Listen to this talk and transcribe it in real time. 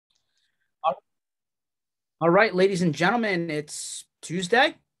All right, ladies and gentlemen, it's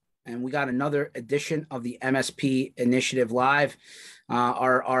Tuesday, and we got another edition of the MSP Initiative Live.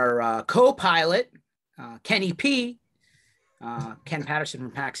 Our co-pilot, Kenny P, Ken Patterson from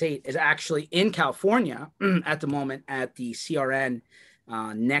PAX 8, is actually in California at the moment at the CRN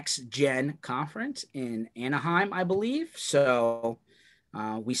Next Gen Conference in Anaheim, I believe. So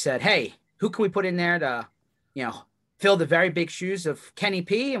we said, hey, who can we put in there to, fill the very big shoes of Kenny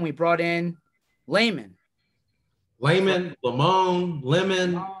P? And we brought in Lamon. Lamon,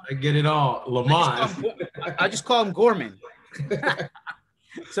 Lemon, I get it all. Lamont. I just call him Gorman.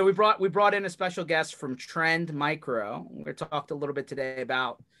 So we brought in a special guest from Trend Micro. We talked a little bit today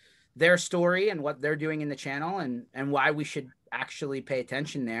about their story and what they're doing in the channel and why we should actually pay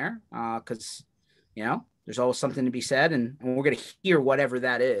attention there. Because there's always something to be said, and we're gonna hear whatever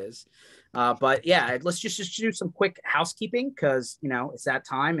that is. But yeah, let's just do some quick housekeeping because it's that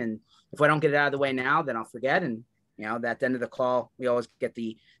time, and if I don't get it out of the way now, then I'll forget. And at the end of the call, we always get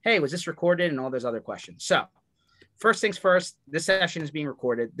the, hey, was this recorded? And all those other questions. So first things first, this session is being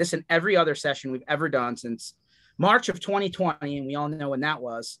recorded. This and every other session we've ever done since March of 2020, and we all know when that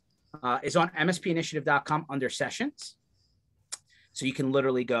was, is on mspinitiative.com under sessions. So you can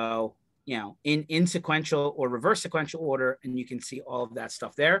literally go, in sequential or reverse sequential order, and you can see all of that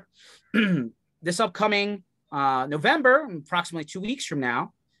stuff there. This upcoming November, approximately 2 weeks from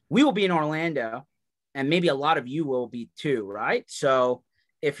now, we will be in Orlando. And maybe a lot of you will be too, right? So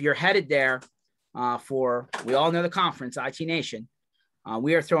if you're headed there we all know the conference, IT Nation,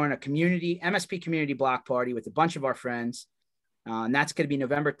 we are throwing a MSP community block party with a bunch of our friends. And that's going to be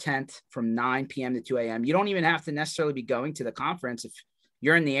November 10th from 9 p.m. to 2 a.m. You don't even have to necessarily be going to the conference. If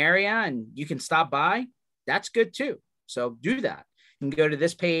you're in the area and you can stop by, that's good too. So do that. You can go to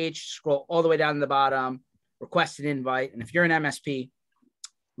this page, scroll all the way down to the bottom, request an invite. And if you're an MSP,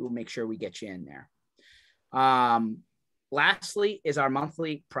 we'll make sure we get you in there. Lastly is our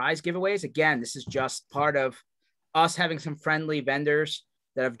monthly prize giveaways. Again, this is just part of us having some friendly vendors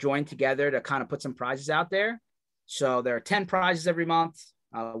that have joined together to kind of put some prizes out there. So there are 10 prizes every month.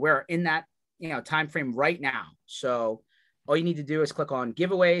 We're in that, time frame right now. So all you need to do is click on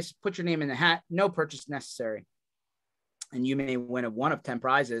giveaways, put your name in the hat, no purchase necessary. And you may win one of 10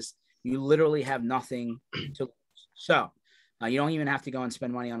 prizes. You literally have nothing to lose. So you don't even have to go and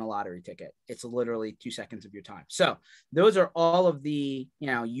spend money on a lottery ticket. It's literally 2 seconds of your time. So those are all of the,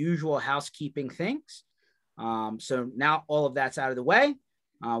 usual housekeeping things. So now all of that's out of the way.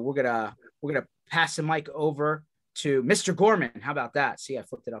 We're gonna pass the mic over to Mr. Gorman. How about that? See, I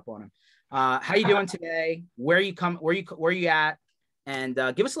flipped it up on him. How you doing today? Where you at? And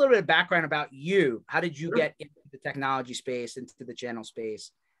give us a little bit of background about you. How did you get into the technology space, into the channel space?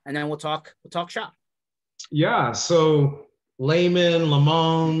 And then we'll talk shop. Yeah. So Lamon,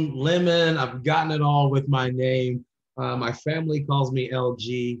 Lemon, I've gotten it all with my name. My family calls me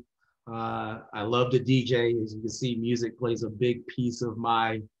LG. I love to DJ. As you can see, music plays a big piece of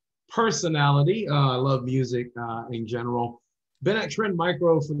my personality. I love music in general. Been at Trend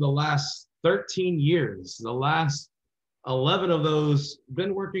Micro for the last 13 years. The last 11 of those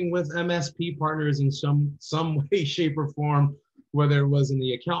been working with MSP partners in some way, shape, or form, whether it was in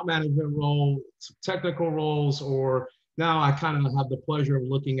the account management role, technical roles, or now I kind of have the pleasure of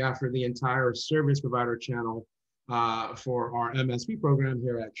looking after the entire service provider channel for our MSP program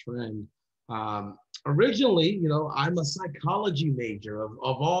here at Trend. Originally, I'm a psychology major of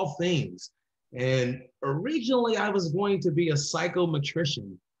all things. And originally I was going to be a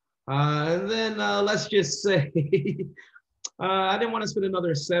psychometrician. And then let's just say, I didn't want to spend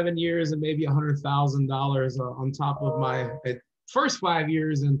another 7 years and maybe $100,000 on top of my first 5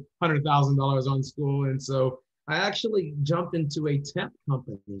 years and $100,000 on school. And so I actually jumped into a temp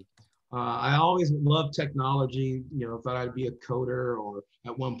company. I always loved technology, thought I'd be a coder or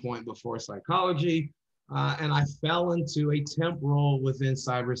at one point before psychology. And I fell into a temp role within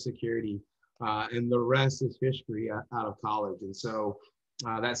cybersecurity. And the rest is history out of college. And so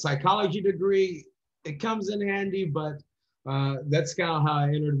that psychology degree, it comes in handy, but that's kind of how I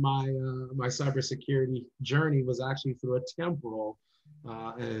entered my cybersecurity journey, was actually through a temp role.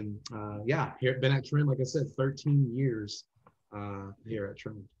 Here, been at Trend, like I said, 13 years here at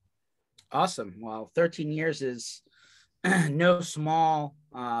Trend. Awesome. Well, 13 years is no small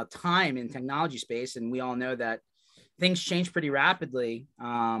time in technology space. And we all know that things change pretty rapidly.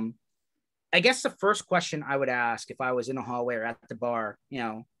 I guess the first question I would ask if I was in a hallway or at the bar,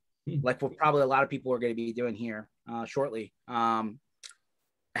 like what probably a lot of people are going to be doing here shortly at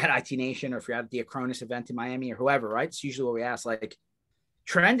IT Nation, or if you're at the Acronis event in Miami or whoever, right? It's usually what we ask. Like,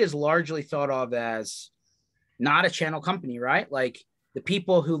 Trend is largely thought of as not a channel company, right? Like the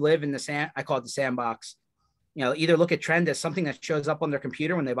people who live in I call it the sandbox, either look at trend as something that shows up on their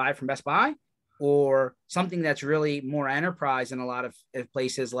computer when they buy from Best Buy, or something that's really more enterprise in a lot of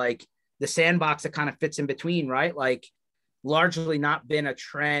places, like the sandbox that kind of fits in between, right? Like largely not been a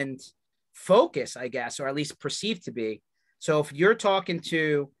trend focus, I guess, or at least perceived to be. So if you're talking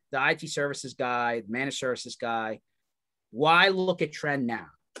to the IT services guy, managed services guy, why look at trend now?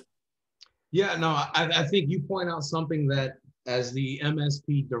 Yeah, no, I think you point out something that, as the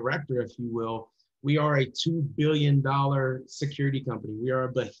MSP director, if you will, we are a $2 billion security company. We are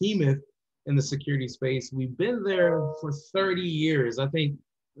a behemoth in the security space. We've been there for 30 years. I think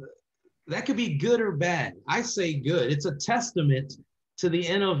that could be good or bad. I say good. It's a testament to the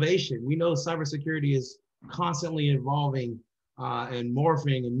innovation. We know cybersecurity is constantly evolving and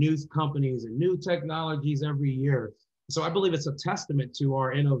morphing, and new companies and new technologies every year. So I believe it's a testament to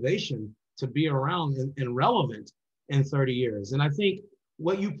our innovation to be around and relevant in 30 years. And I think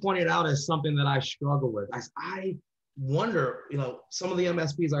what you pointed out is something that I struggle with. I wonder, some of the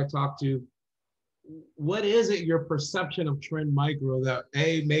MSPs I talk to, what is it, your perception of Trend Micro, that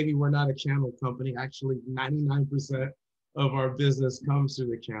A, maybe we're not a channel company. Actually, 99% of our business comes through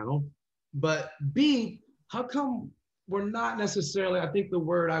the channel. But B, how come we're not necessarily, I think the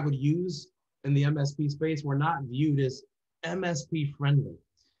word I would use in the MSP space, we're not viewed as MSP friendly.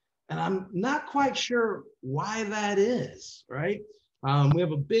 And I'm not quite sure why that is, right? We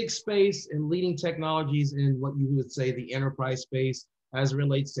have a big space in leading technologies in what you would say the enterprise space as it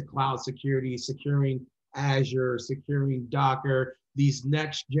relates to cloud security, securing Azure, securing Docker, these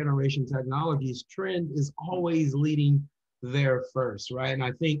next generation technologies. Trend is always leading there first, right? And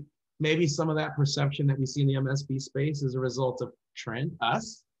I think maybe some of that perception that we see in the MSP space is a result of Trend,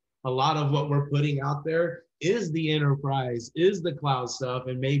 us. A lot of what we're putting out there is the enterprise, is the cloud stuff,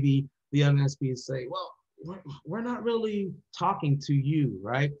 and maybe the MSPs say, well, we're not really talking to you,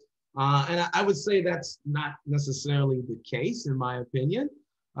 right? And I would say that's not necessarily the case, in my opinion.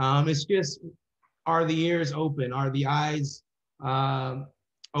 It's just, are the ears open? Are the eyes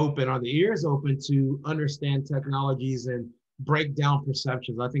open? Are the ears open to understand technologies and break down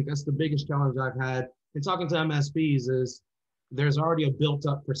perceptions? I think that's the biggest challenge I've had in talking to MSPs is there's already a built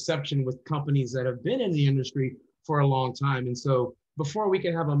up perception with companies that have been in the industry for a long time. And so before we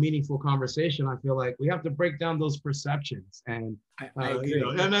can have a meaningful conversation, I feel like we have to break down those perceptions. And I agree.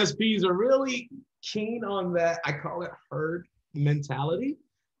 MSPs are really keen on that. I call it herd mentality.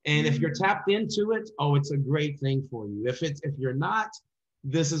 And if you're tapped into it, oh, it's a great thing for you. If you're not,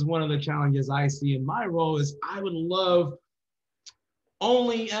 this is one of the challenges I see in my role is I would love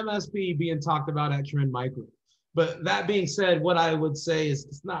only MSP being talked about at Trend Micro. But that being said, what I would say is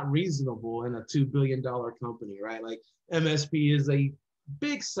it's not reasonable in a $2 billion company, right? Like MSP is a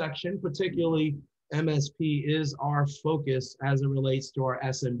big section, particularly MSP is our focus as it relates to our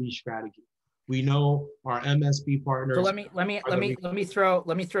SMB strategy. We know our MSP partners. So let me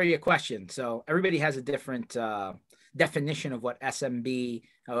throw you a question. So everybody has a different definition of what SMB,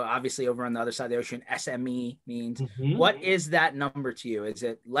 obviously over on the other side of the ocean, SME means. Mm-hmm. What is that number to you? Is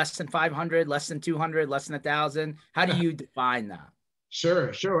it less than 500, less than 200, less than 1,000? How do you define that?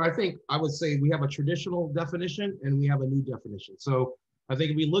 Sure. I think I would say we have a traditional definition and we have a new definition. So I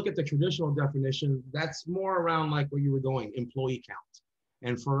think if we look at the traditional definition, that's more around like where you were going, employee count.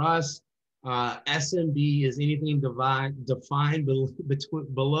 And for us, SMB is anything defined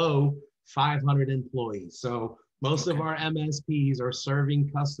below 500 employees. So most of our MSPs are serving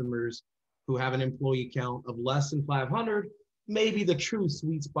customers who have an employee count of less than 500. Maybe the true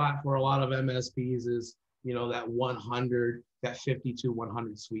sweet spot for a lot of MSPs is, that 100, that 50 to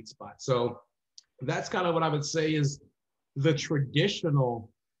 100 sweet spot. So that's kind of what I would say is the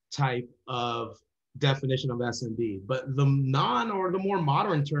traditional type of definition of SMB. But the more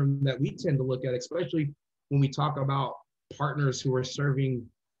modern term that we tend to look at, especially when we talk about partners who are serving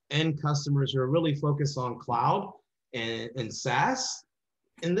end customers who are really focused on cloud and SaaS.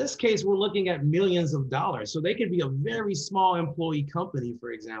 In this case, we're looking at millions of dollars. So they could be a very small employee company,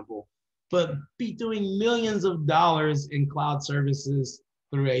 for example, but be doing millions of dollars in cloud services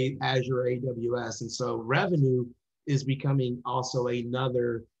through Azure, AWS. And so revenue is becoming also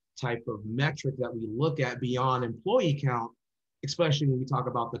another type of metric that we look at beyond employee count, especially when we talk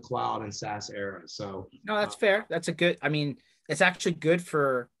about the cloud and SaaS era. So no, that's fair. That's it's actually good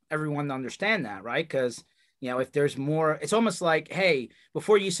for everyone to understand that, right? Because, if there's more, it's almost like, hey,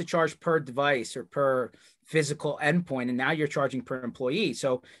 before you used to charge per device or per, physical endpoint, and now you're charging per employee.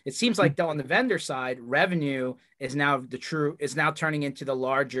 So it seems like though on the vendor side, revenue is now turning into the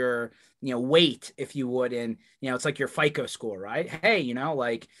larger, weight, if you would. And, it's like your FICO score, right? Hey,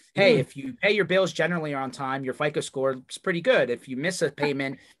 hey, if you pay your bills generally on time, your FICO score is pretty good. If you miss a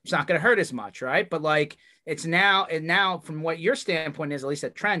payment, it's not going to hurt as much, right? But like, it's now from what your standpoint is, at least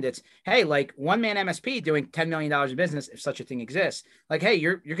at Trend, it's, hey, like one man MSP doing $10 million in business, if such a thing exists, like, hey,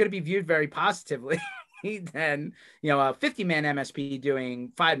 you're going to be viewed very positively than, a 50-man MSP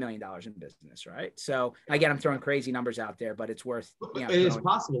doing $5 million in business, right? So again, I'm throwing crazy numbers out there, but it's worth, it is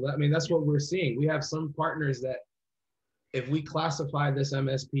possible. I mean, that's what we're seeing. We have some partners that if we classify this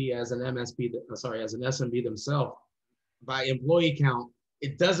MSP as an SMB themselves by employee count,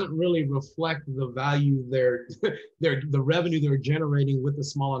 it doesn't really reflect the value the revenue they're generating with the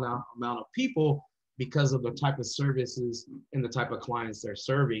small amount of people, because of the type of services and the type of clients they're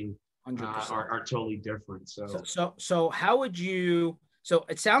serving are totally different. So how would you? So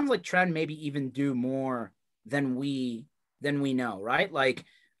it sounds like Trend maybe even do more than we know, right? Like,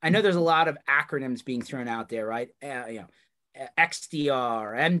 I know there's a lot of acronyms being thrown out there, right? XDR,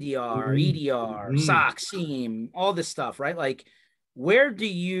 MDR, EDR, SOC, SIEM, all this stuff, right? Like, where do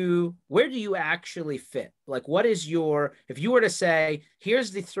you actually fit? Like, what is if you were to say,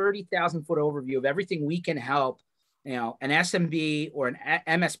 here's the 30,000 foot overview of everything we can help, an SMB or an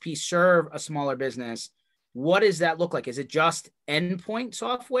MSP serve a smaller business, what does that look like? Is it just endpoint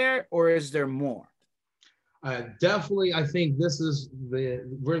software, or is there more? Definitely, I think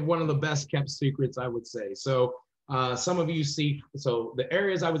we're one of the best kept secrets, I would say. So some of you see, so the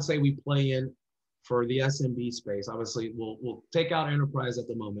areas I would say we play in for the SMB space, obviously we'll take out enterprise at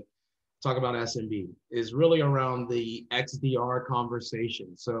the moment, talk about SMB, is really around the XDR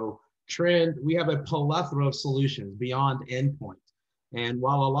conversation. So Trend, we have a plethora of solutions beyond endpoint. And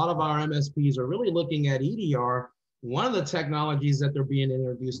while a lot of our MSPs are really looking at EDR, one of the technologies that they're being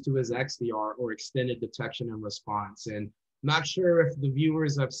introduced to is XDR, or extended detection and response. And not sure if the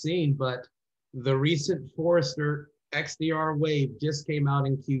viewers have seen, but the recent Forrester XDR wave just came out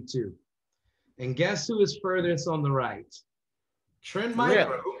in Q2. And guess who is furthest on the right? Trend Micro.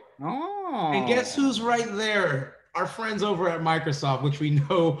 Really? Oh. And guess who's right there? Our friends over at Microsoft, which we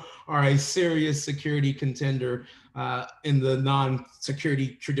know are a serious security contender in the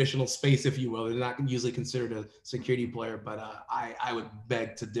non-security traditional space, if you will. They're not usually considered a security player, but I would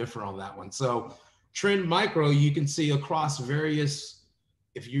beg to differ on that one. So Trend Micro, you can see across various,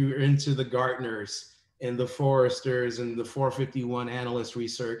 if you're into the Gartners and the Forresters and the 451 analyst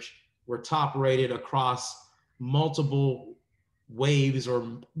research, we're top rated across multiple waves or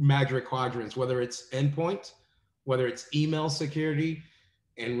magic quadrants, whether it's endpoint, whether it's email security,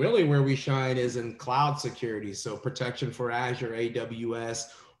 and really where we shine is in cloud security. So protection for Azure, AWS,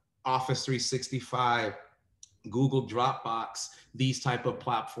 Office 365, Google Dropbox, these type of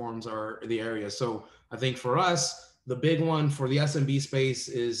platforms are the area. So I think for us, the big one for the SMB space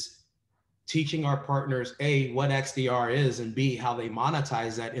is teaching our partners, A, what XDR is, and B, how they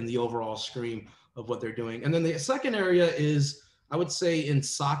monetize that in the overall stream of what they're doing. And then the second area is, I would say, in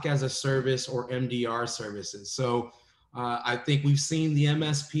SOC as a service or MDR services. So I think we've seen the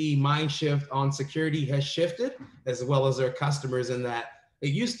MSP mind shift on security has shifted, as well as their customers, in that it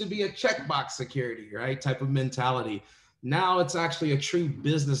used to be a checkbox security, right, type of mentality. Now it's actually a true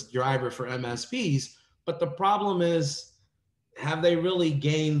business driver for MSPs. But the problem is, have they really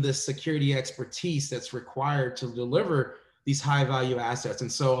gained the security expertise that's required to deliver these high value assets?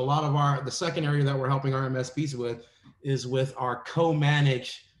 And so a lot of the second area that we're helping our MSPs with is with our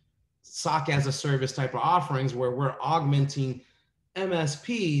co-managed SOC as a service type of offerings, where we're augmenting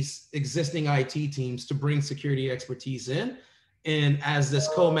MSPs' existing IT teams to bring security expertise in. And as this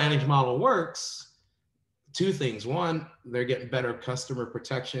co-managed model works, two things. One, they're getting better customer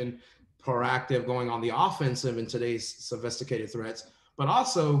protection, proactive, going on the offensive in today's sophisticated threats, but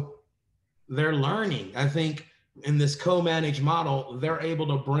also they're learning. I think in this co-managed model, they're able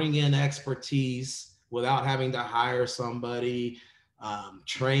to bring in expertise without having to hire somebody,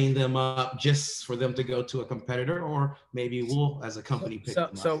 train them up just for them to go to a competitor, or maybe we'll, as a company, pick them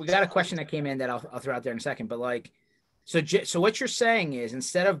up. So we got a question that came in that I'll throw out there in a second, but like, so what you're saying is,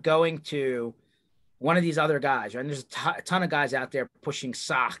 instead of going to one of these other guys, right? And there's a ton of guys out there pushing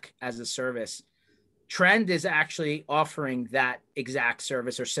SOC as a service, Trend is actually offering that exact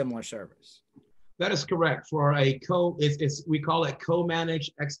service or similar service. That is correct. For we call it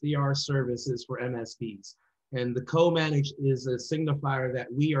co-managed XDR services for MSPs. And the co-managed is a signifier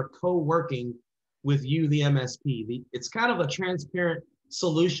that we are co-working with you, the MSP. It's kind of a transparent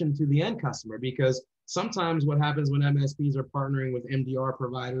solution to the end customer, because sometimes what happens when MSPs are partnering with MDR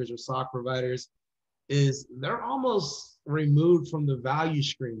providers or SOC providers is they're almost removed from the value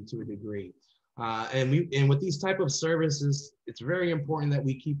stream to a degree. And with these type of services, it's very important that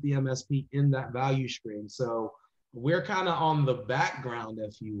we keep the MSP in that value stream. So we're kind of on the background,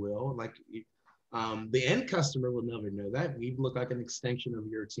 if you will. Like the end customer will never know that. We look like an extension of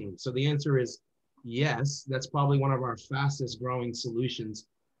your team. So the answer is yes. That's probably one of our fastest growing solutions,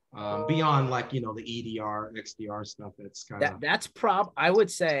 beyond like, you know, the EDR, XDR stuff. That's kind of I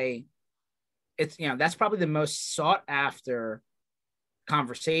would say it's, you know, that's probably the most sought after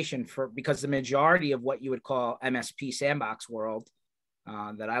conversation because the majority of what you would call MSP sandbox world,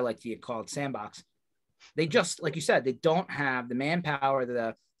 that I like to call it sandbox, they just, like you said, they don't have the manpower,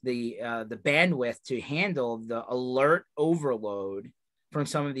 the bandwidth to handle the alert overload from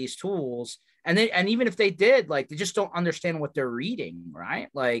some of these tools. And even if they did, like, they just don't understand what they're reading, right?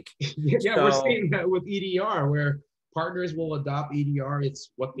 Like, yeah, we're seeing that with EDR, where partners will adopt EDR.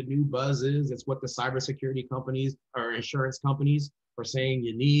 It's what the new buzz is. It's what the cybersecurity companies or insurance companies are saying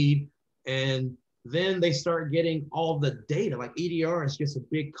you need. And then they start getting all the data. Like EDR is just a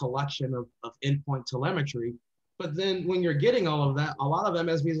big collection of endpoint telemetry. But then when you're getting all of that, a lot of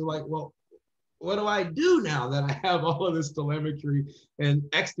MSPs are like, well, what do I do now that I have all of this telemetry? And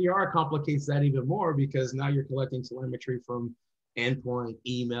XDR complicates that even more, because now you're collecting telemetry from endpoint,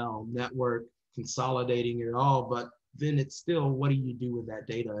 email, network, consolidating it all. But then it's still, what do you do with that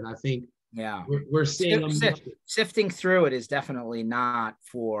data? And I think we're seeing sifting through it is definitely not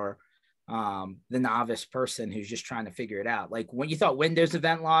for the novice person who's just trying to figure it out. Like, when you thought Windows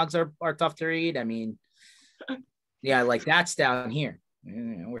event logs are tough to read, I mean, yeah, like that's down here.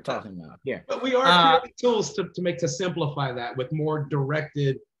 We're talking about here. But we are creating tools to simplify that with more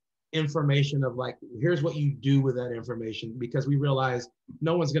directed information of like, here's what you do with that information, because we realize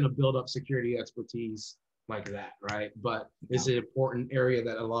no one's going to build up security expertise like that, right? But it's an important area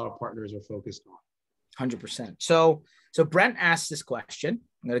that a lot of partners are focused on. 100%. So Brent asked this question.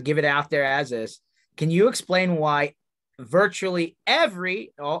 I'm going to give it out there as is. Can you explain why virtually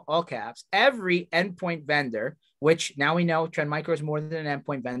every, all caps, every endpoint vendor, which now we know Trend Micro is more than an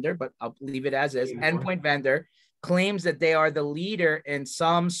endpoint vendor, but I'll leave it as is, endpoint vendor, claims that they are the leader in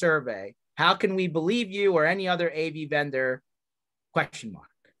some survey? How can we believe you or any other AV vendor? ?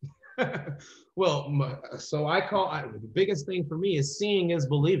 Well, so the biggest thing for me is seeing is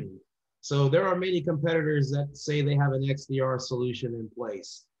believing. So there are many competitors that say they have an XDR solution in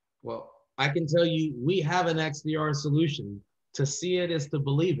place. Well, I can tell you, we have an XDR solution. To see it is to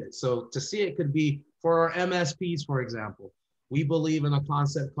believe it. So to see it could be for our MSPs, for example. We believe in a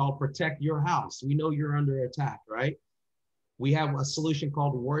concept called protect your house. We know you're under attack, right? We have a solution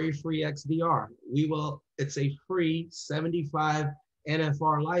called Worry-Free XDR. It's a free 75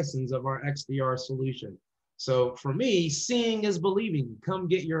 NFR license of our XDR solution. So for me, seeing is believing. Come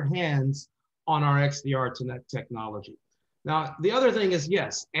get your hands on our XDR technology. Now, the other thing is,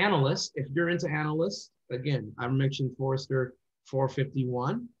 yes, analysts, if you're into analysts, again, I mentioned Forrester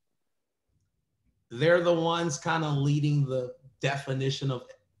 451. They're the ones kind of leading the definition of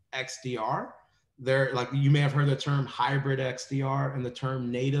XDR. They're like, you may have heard the term hybrid XDR and the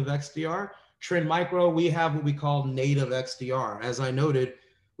term native XDR. Trend Micro, we have what we call native XDR. As I noted,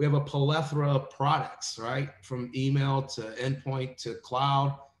 we have a plethora of products, right? From email to endpoint to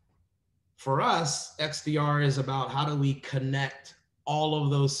cloud. For us, XDR is about how do we connect all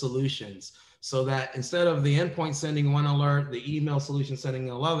of those solutions, so that instead of the endpoint sending one alert, the email solution sending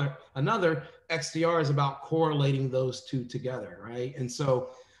another, XDR is about correlating those two together, right? And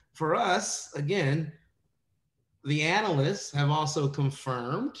so for us, again, the analysts have also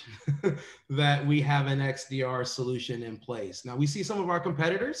confirmed that we have an XDR solution in place. Now, we see some of our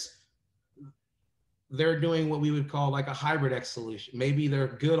competitors, they're doing what we would call like a hybrid X solution. Maybe they're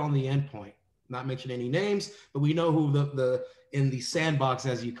good on the endpoint, not mention any names, but we know who the in the sandbox,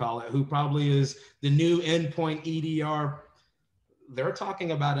 as you call it, who probably is the new endpoint EDR. They're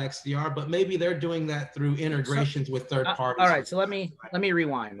talking about XDR, but maybe they're doing that through integrations with third parties. All right, so let me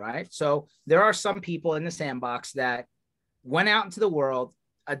rewind, right? So there are some people in the sandbox that went out into the world,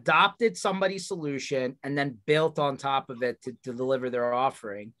 adopted somebody's solution, and then built on top of it to deliver their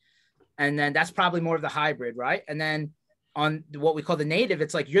offering. And then that's probably more of the hybrid, right? And then on what we call the native,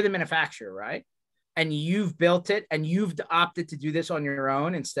 it's like you're the manufacturer, right? And you've built it and you've opted to do this on your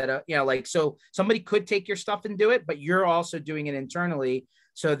own instead of, like, so somebody could take your stuff and do it, but you're also doing it internally.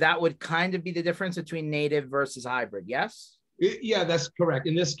 So that would kind of be the difference between native versus hybrid. Yes? Yeah, that's correct.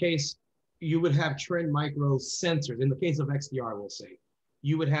 In this case, you would have Trend Micro sensors. In the case of XDR, we'll say,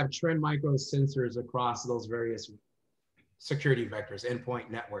 you would have Trend Micro sensors across those various security vectors, endpoint,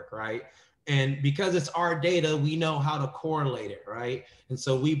 network, right? And because it's our data, we know how to correlate it, right? And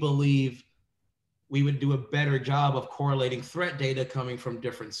so we believe we would do a better job of correlating threat data coming from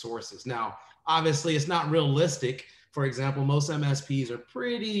different sources. Now, obviously, it's not realistic. For example, most MSPs are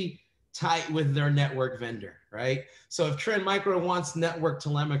pretty tight with their network vendor, right? So if Trend Micro wants network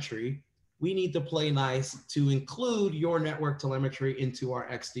telemetry, we need to play nice to include your network telemetry into our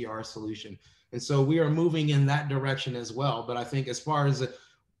XDR solution. And so we are moving in that direction as well. But I think as far as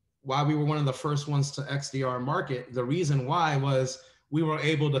why we were one of the first ones to XDR market, the reason why was we were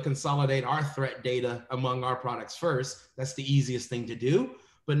able to consolidate our threat data among our products first. That's the easiest thing to do.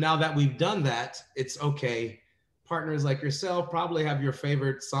 But now that we've done that, it's okay. Partners like yourself probably have your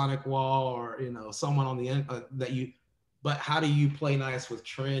favorite Sonic Wall or someone on the end but how do you play nice with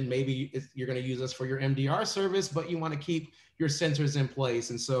Trend? Maybe you're going to use us for your MDR service, but you want to keep your sensors in place.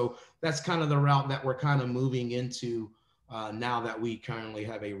 And so that's kind of the route that we're kind of moving into now that we currently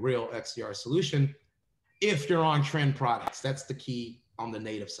have a real XDR solution. If you're on Trend products, that's the key on the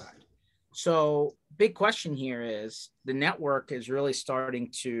native side. So big question here is the network is really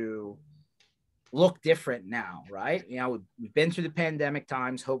starting to look different now, right? We've been through the pandemic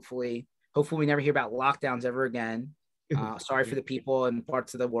times. Hopefully we never hear about lockdowns ever again. Sorry for the people in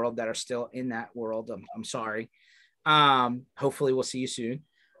parts of the world that are still in that world. I'm sorry. Hopefully we'll see you soon.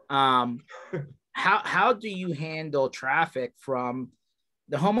 How do you handle traffic from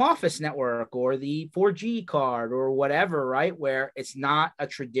the home office network or the 4G card or whatever, right? Where it's not a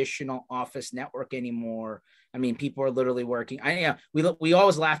traditional office network anymore. I mean, people are literally working. We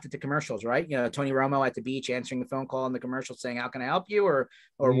always laughed at the commercials, right? Tony Romo at the beach answering the phone call in the commercial saying, "How can I help you?" or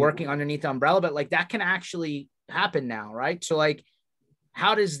working underneath the umbrella. But like that can actually happen now, right? So like,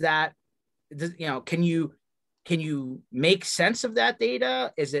 how does that? Can you make sense of that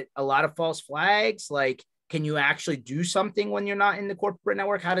data? Is it a lot of false flags? Like, can you actually do something when you're not in the corporate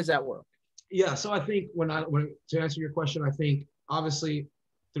network? How does that work? Yeah, so I think to answer your question, I think obviously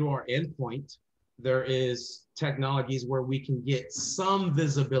through our endpoint, there is technologies where we can get some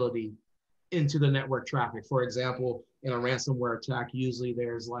visibility into the network traffic. For example, in a ransomware attack, usually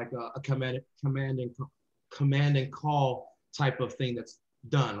there's like a command and call type of thing that's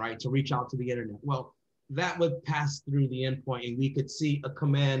done, right, to reach out to the internet. Well, that would pass through the endpoint and we could see a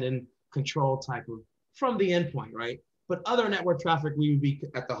command and control type of from the endpoint, right? But other network traffic, we would be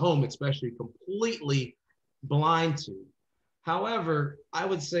at the home, especially completely blind to. However, I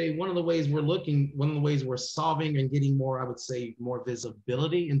would say one of the ways we're solving and getting more, I would say, more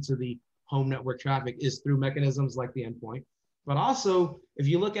visibility into the home network traffic is through mechanisms like the endpoint. But also, if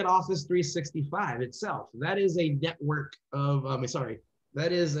you look at Office 365 itself, that is a network of,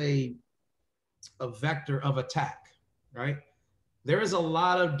 that is a vector of attack, right? There is a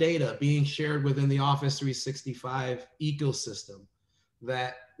lot of data being shared within the Office 365 ecosystem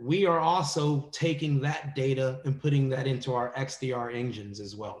that we are also taking that data and putting that into our XDR engines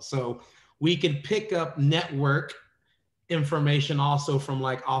as well. So we can pick up network information also from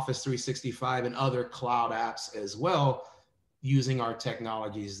like Office 365 and other cloud apps as well using our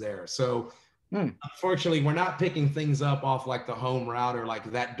technologies there. So unfortunately, we're not picking things up off like the home router,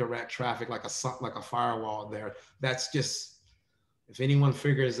 like that direct traffic, like a firewall there. That's just, if anyone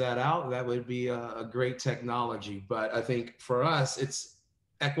figures that out, that would be a great technology. But I think for us, it's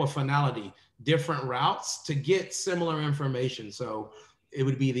equifinality, different routes to get similar information. So it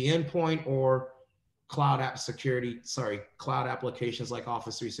would be the endpoint or cloud applications like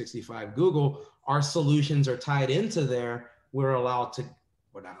Office 365, Google. Our solutions are tied into there. We're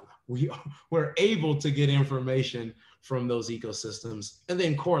able to get information from those ecosystems and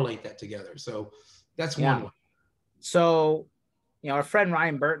then correlate that together. So that's one way. So, our friend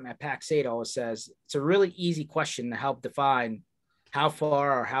Ryan Burton at Pax8 always says it's a really easy question to help define how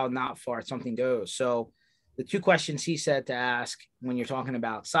far or how not far something goes. So the two questions he said to ask when you're talking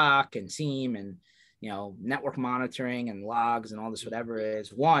about SOC and SIEM and network monitoring and logs and all this whatever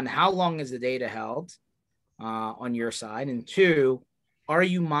is, one, how long is the data held on your side? And two, are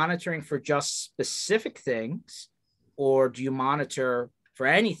you monitoring for just specific things, or do you monitor for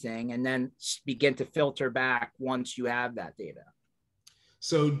anything and then begin to filter back once you have that data?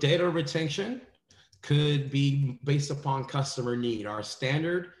 So data retention could be based upon customer need. Our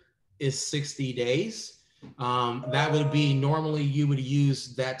standard is 60 days. That would be normally you would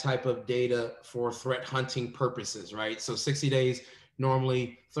use that type of data for threat hunting purposes, right? So 60 days,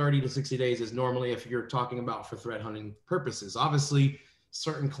 normally 30 to 60 days is normally if you're talking about for threat hunting purposes. Obviously,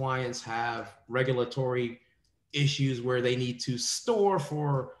 certain clients have regulatory issues where they need to store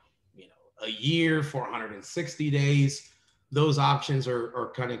for a year, 460 days. Those options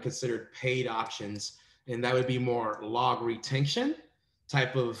are kind of considered paid options, and that would be more log retention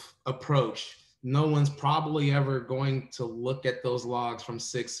type of approach no one's probably ever going to look at those logs from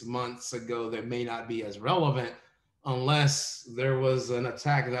 6 months ago that may not be as relevant unless there was an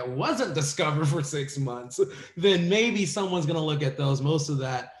attack that wasn't discovered for 6 months. Then maybe someone's going to look at those. Most of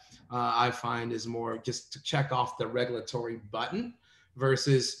that I find is more just to check off the regulatory button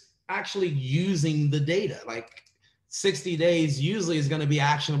versus actually using the data. Like 60 days usually is going to be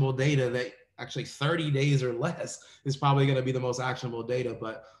actionable data that actually 30 days or less is probably going to be the most actionable data.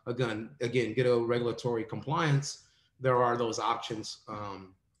 But again, get a regulatory compliance. There are those options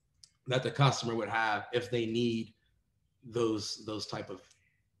that the customer would have if they need those type of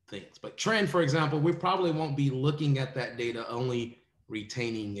things. But trend, for example, we probably won't be looking at that data, only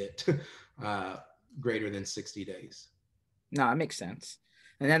retaining it greater than 60 days. No, it makes sense.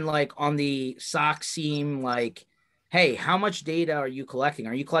 And then like on the SOC seam, like, hey, how much data are you collecting?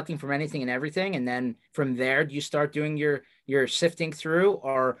 Are you collecting from anything and everything? And then from there, do you start doing your sifting through,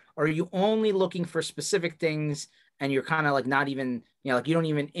 or are you only looking for specific things and you're kind of like not even, like you don't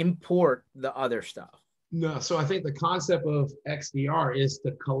even import the other stuff? No, so I think the concept of XDR is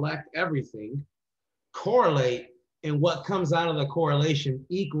to collect everything, correlate, and what comes out of the correlation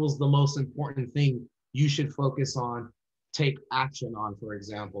equals the most important thing you should focus on, take action on. For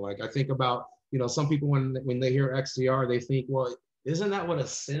example, like I think about, some people when they hear XDR, they think, well, isn't that what a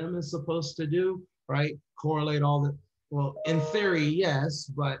SIM is supposed to do, right? Correlate all the, well, in theory, yes,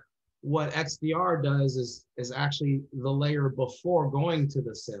 but what XDR does is actually the layer before going to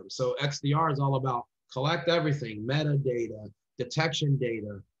the SIM. So XDR is all about collect everything, metadata, detection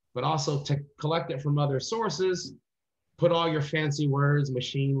data, but also to collect it from other sources, put all your fancy words,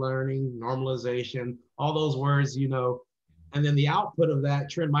 machine learning, normalization, all those words, and then the output of that,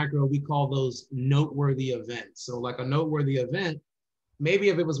 Trend Micro, we call those noteworthy events. So like a noteworthy event, maybe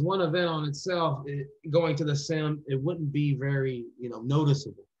if it was one event on itself, going to the SIM, it wouldn't be very,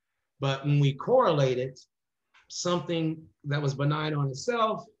 noticeable. But when we correlate it, something that was benign on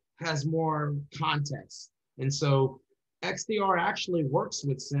itself has more context. And so XDR actually works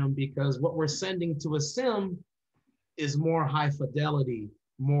with SIM because what we're sending to a SIM is more high fidelity,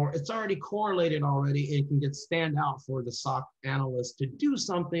 it's already correlated already, and can stand out for the SOC analyst to do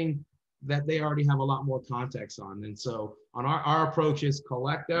something that they already have a lot more context on. And so on our approach is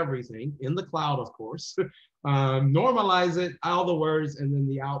collect everything in the cloud, of course, normalize it, all the words, and then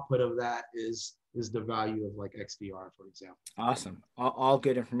the output of that is the value of like XDR, for example. Awesome. All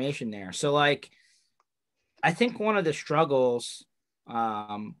good information there. So like, I think one of the struggles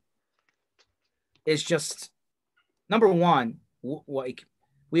is just, number one, like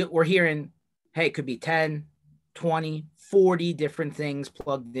we're hearing, hey, it could be 10, 20, 40 different things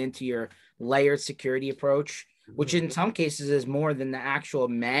plugged into your layered security approach, which in some cases is more than the actual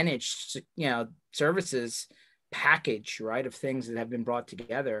managed, services package, right, of things that have been brought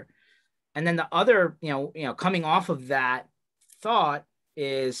together. And then the other, coming off of that thought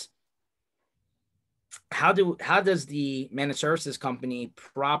is, how does the managed services company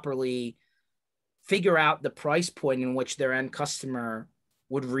properly figure out the price point in which their end customer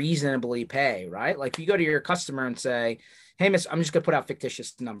would reasonably pay, right? Like if you go to your customer and say, hey, miss, I'm just going to put out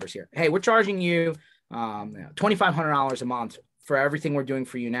fictitious numbers here. Hey, we're charging you $2,500 a month for everything we're doing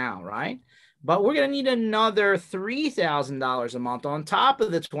for you now, right? But we're going to need another $3,000 a month on top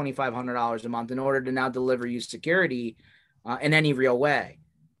of the $2,500 a month in order to now deliver you security in any real way.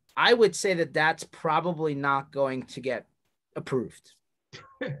 I would say that that's probably not going to get approved.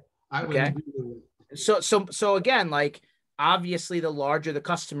 Okay. So again, like obviously the larger the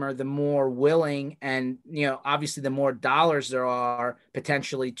customer, the more willing and, obviously the more dollars there are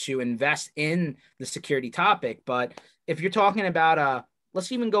potentially to invest in the security topic. But if you're talking about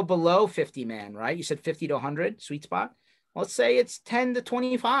let's even go below 50 man, right? You said 50 to 100 sweet spot. Let's say it's 10 to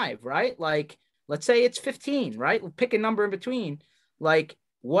 25, right? Like, let's say it's 15, right? Pick a number in between. Like,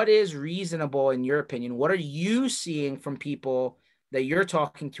 what is reasonable in your opinion? What are you seeing from people that you're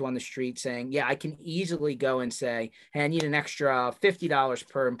talking to on the street saying, yeah, I can easily go and say, hey, I need an extra $50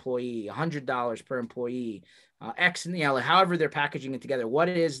 per employee, $100 per employee, X, however they're packaging it together. What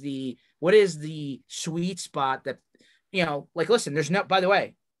is the sweet spot that, like, listen, there's no, by the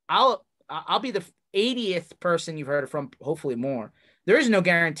way, I'll be the 80th person you've heard from, hopefully more. There is no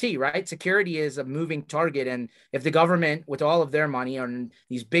guarantee, right? Security is a moving target. And if the government with all of their money and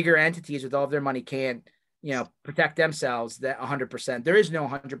these bigger entities with all of their money can't, protect themselves, that 100%, there is no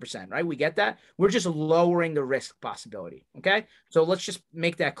 100%, right? We get that. We're just lowering the risk possibility. Okay. So let's just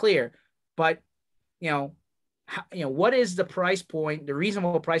make that clear. But, what is the price point, the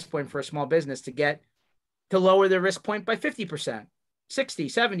reasonable price point for a small business to lower the risk point by 50%, 60,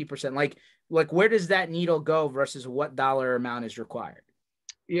 70%? Like where does that needle go versus what dollar amount is required?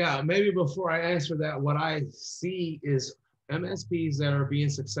 Yeah, maybe before I answer that, what I see is MSPs that are being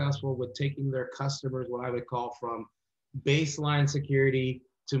successful with taking their customers, what I would call from baseline security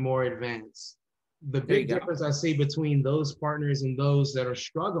to more advanced. The There you big go. difference I see between those partners and those that are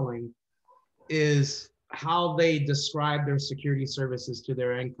struggling is how they describe their security services to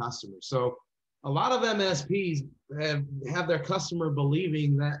their end customers. So a lot of MSPs have their customer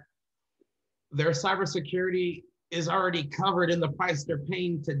believing that their cybersecurity is already covered in the price they're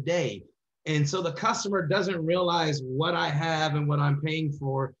paying today. And so the customer doesn't realize what I have and what I'm paying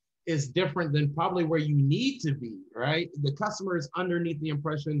for is different than probably where you need to be, right? The customer is underneath the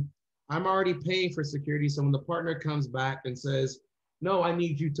impression I'm already paying for security. So when the partner comes back and says, no, I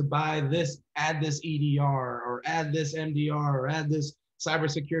need you to buy this, add this EDR or add this MDR or add this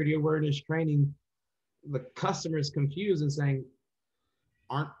cybersecurity awareness training, the customer is confused and saying,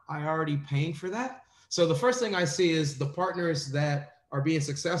 aren't I already paying for that? So the first thing I see is the partners that are being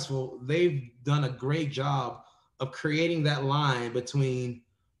successful, they've done a great job of creating that line between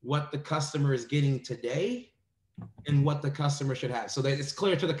what the customer is getting today and what the customer should have. So that it's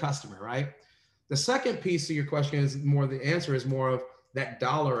clear to the customer, right? The second piece of your question is more, the answer is more of that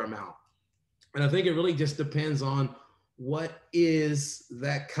dollar amount. And I think it really just depends on what is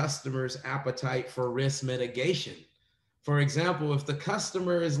that customer's appetite for risk mitigation. For example, if the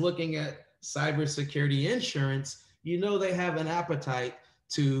customer is looking at cybersecurity insurance, you know they have an appetite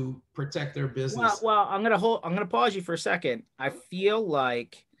to protect their business. Well, I'm gonna pause you for a second. I feel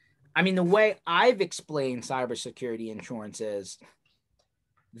like, I mean, the way I've explained cybersecurity insurance is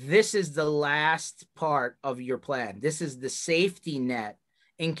this is the last part of your plan. This is the safety net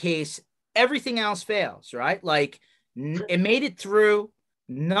in case everything else fails, right? Like it made it through.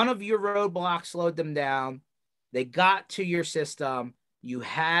 None of your roadblocks slowed them down. They got to your system. You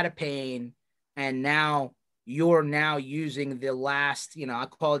had a pain, and now you're now using the last, I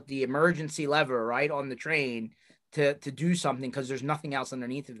call it the emergency lever, right, on the train to do something because there's nothing else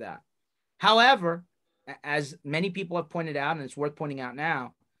underneath of that. However, as many people have pointed out, and it's worth pointing out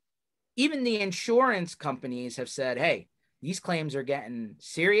now, even the insurance companies have said, hey, these claims are getting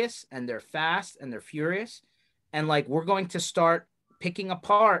serious and they're fast and they're furious. And like, we're going to start picking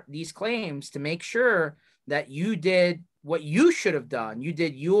apart these claims to make sure that you did what you should have done. You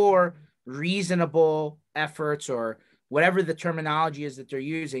did your reasonable efforts or whatever the terminology is that they're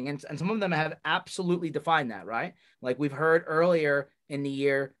using. And some of them have absolutely defined that, right? Like we've heard earlier in the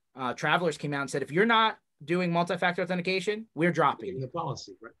year, Travelers came out and said, if you're not doing multi-factor authentication, we're dropping The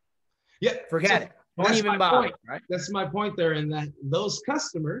policy, right? Yeah. Forget so it. Don't even bother, right? That's my point there, in that those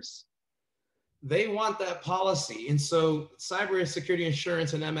customers, they want that policy. And so cybersecurity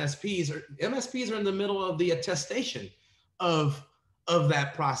insurance and MSPs are in the middle of the attestation of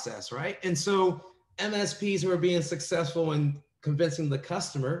that process, right? And so MSPs who are being successful in convincing the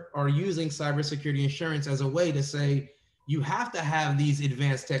customer are using cybersecurity insurance as a way to say, you have to have these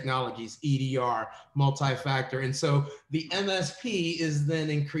advanced technologies, EDR, multi-factor. And so the MSP is then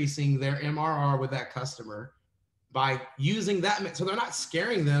increasing their MRR with that customer by using that. So they're not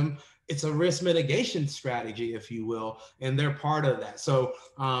scaring them. It's a risk mitigation strategy, if you will, and they're part of that. So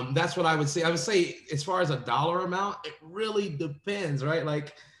that's what I would say. I would say as far as a dollar amount, it really depends, right?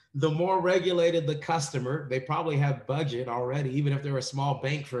 Like the more regulated the customer, they probably have budget already. Even if they're a small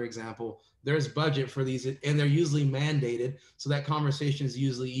bank, for example, there's budget for these, and they're usually mandated. So that conversation is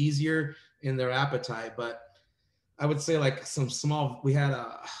usually easier in their appetite. But I would say like we had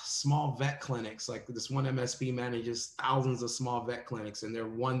small vet clinics. Like this one MSP manages thousands of small vet clinics, and they're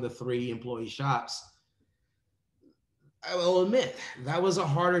 1 to 3 employee shops. I will admit that was a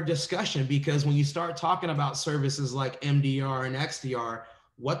harder discussion, because when you start talking about services like MDR and XDR,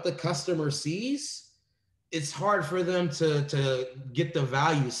 what the customer sees, it's hard for them to get the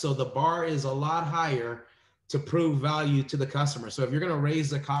value. So the bar is a lot higher to prove value to the customer. So if you're going to raise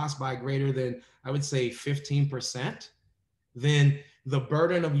the cost by greater than, I would say 15%, then the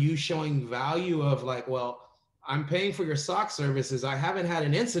burden of you showing value of like, well, I'm paying for your SOC services, I haven't had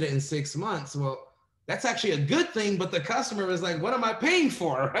an incident in 6 months. Well, that's actually a good thing, but the customer is like, what am I paying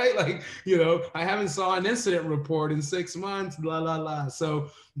for, right? Like, I haven't saw an incident report in 6 months, blah, blah, blah. So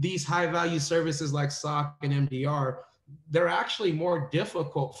these high value services like SOC and MDR, they're actually more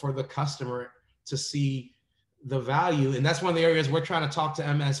difficult for the customer to see the value. And that's one of the areas we're trying to talk to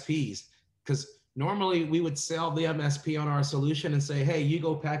MSPs, because normally we would sell the MSP on our solution and say, hey, you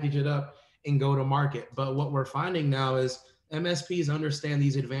go package it up and go to market. But what we're finding now is MSPs understand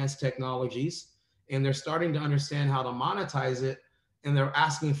these advanced technologies, and they're starting to understand how to monetize it. And they're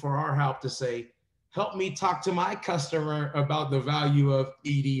asking for our help to say, help me talk to my customer about the value of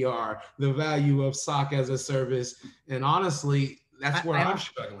EDR, the value of SOC as a service. And honestly, that's where I'm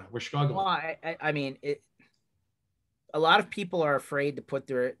struggling. We're struggling. Well, I mean, a lot of people are afraid to put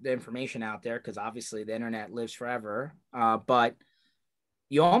the information out there because obviously the internet lives forever. But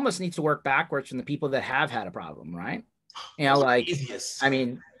you almost need to work backwards from the people that have had a problem, right? You know, like, Easiest. I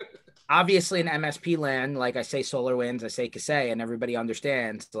mean, obviously in MSP land, like I say SolarWinds, I say Kasei, and everybody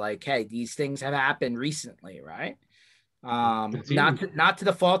understands, like, hey, these things have happened recently, right? Not to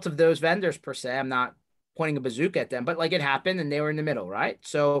the fault of those vendors per se. I'm not pointing a bazooka at them, but like it happened and they were in the middle, right?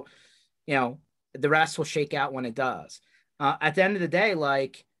 So, you know, the rest will shake out when it does. At the end of the day,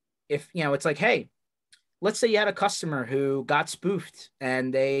 like if you know, it's like, hey, let's say you had a customer who got spoofed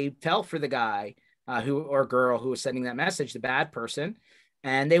and they fell for the guy who or girl who was sending that message, the bad person,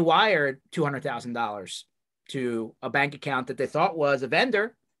 and they wired $200,000 to a bank account that they thought was a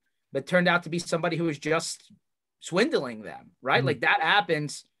vendor, but turned out to be somebody who was just swindling them, right? Mm-hmm. Like that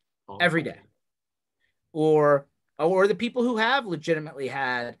happens every day. Or the people who have legitimately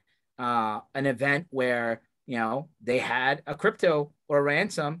had an event where, you know, they had a crypto or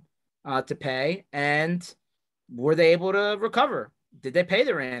ransom to pay, and were they able to recover? Did they pay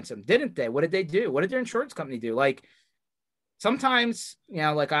the ransom? Didn't they? What did they do? What did their insurance company do? Like sometimes, you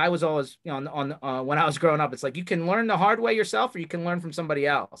know, like I was always, you know, on when I was growing up, it's like you can learn the hard way yourself, or you can learn from somebody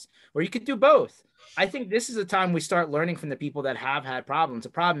else, or you could do both. I think this is a time we start learning from the people that have had problems. The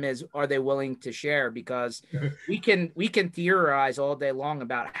problem is, are they willing to share? Because we can theorize all day long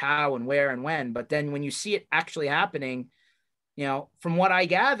about how and where and when, but then when you see it actually happening, you know, from what I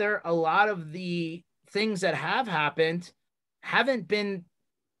gather, a lot of the things that have happened haven't been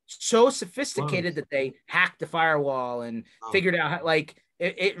so sophisticated that they hacked the firewall and figured out how, like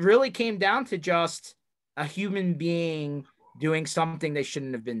it really came down to just a human being doing something they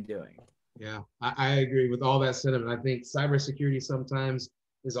shouldn't have been doing. Yeah, I agree with all that sentiment. I think cybersecurity sometimes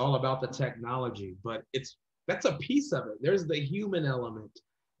is all about the technology, but that's a piece of it. There's the human element,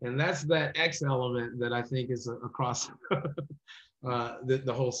 and that's that X element that I think is across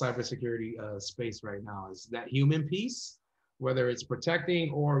the whole cybersecurity space right now, is that human piece, whether it's protecting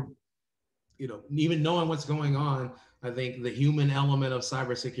or, you know, even knowing what's going on. I think the human element of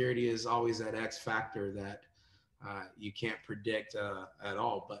cybersecurity is always that X factor that you can't predict at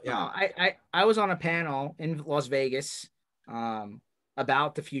all. But yeah, I was on a panel in Las Vegas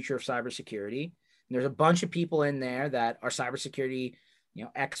about the future of cybersecurity. And there's a bunch of people in there that are cybersecurity, you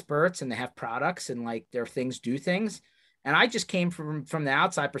know, experts, and they have products and like their things do things. And I just came from the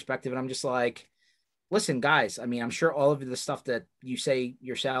outside perspective, and I'm just like, listen, guys, I mean, I'm sure all of the stuff that you say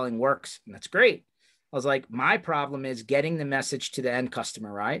you're selling works, and that's great. I was like, my problem is getting the message to the end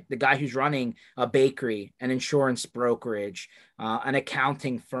customer, right? The guy who's running a bakery, an insurance brokerage, an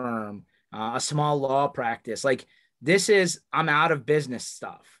accounting firm, a small law practice. Like this is, I'm out of business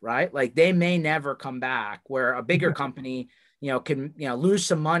stuff, right? Like they may never come back, where a bigger company, you know, can, you know, lose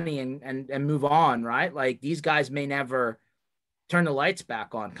some money and move on, right? Like these guys may never turn the lights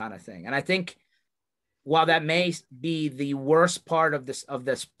back on, kind of thing. And I think while that may be the worst part of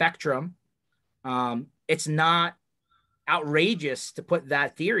the spectrum, it's not outrageous to put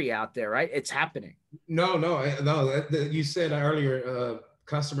that theory out there, right? It's happening. No. You said earlier,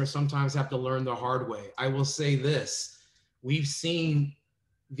 customers sometimes have to learn the hard way. I will say this: we've seen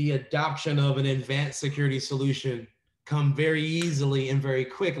the adoption of an advanced security solution come very easily and very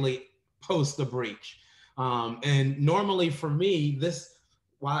quickly post the breach. And normally for me,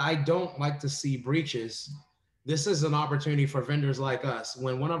 while I don't like to see breaches, this is an opportunity for vendors like us.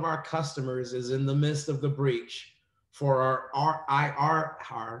 When one of our customers is in the midst of the breach, for our IR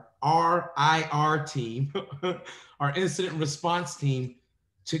team, our incident response team,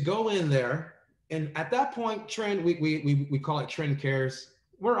 to go in there. And at that point, Trend, we call it Trend Cares.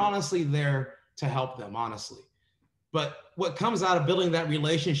 We're honestly there to help them, honestly. But what comes out of building that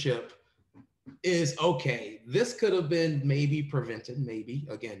relationship is, okay, this could have been maybe prevented, maybe.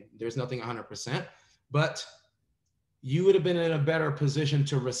 Again, there's nothing 100%, but you would have been in a better position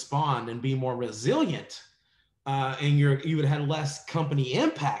to respond and be more resilient. And you would have had less company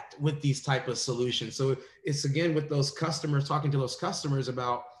impact with these type of solutions. So it's, again, with those customers, talking to those customers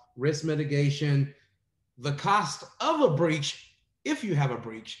about risk mitigation. The cost of a breach, if you have a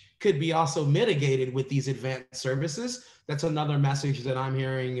breach, could be also mitigated with these advanced services. That's another message that I'm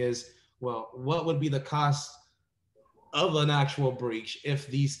hearing is, well, what would be the cost of an actual breach if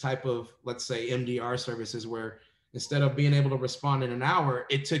these type of, let's say, MDR services, where instead of being able to respond in an hour,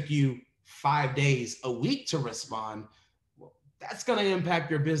 it took you 5 days, a week to respond? Well, that's going to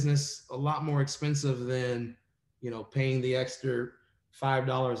impact your business a lot more expensive than, you know, paying the extra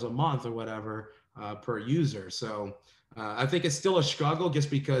 $5 a month or whatever per user. So I think it's still a struggle, just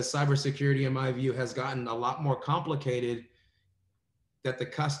because cybersecurity, in my view, has gotten a lot more complicated that the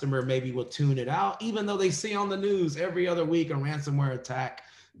customer maybe will tune it out, even though they see on the news every other week a ransomware attack.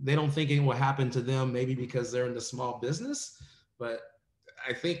 They don't think it will happen to them, maybe because they're in the small business. But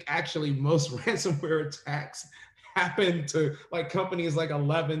I think actually most ransomware attacks happen to like companies like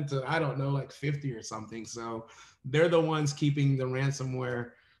 11 to, I don't know, like 50 or something. So they're the ones keeping the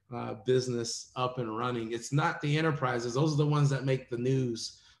ransomware business up and running. It's not the enterprises. Those are the ones that make the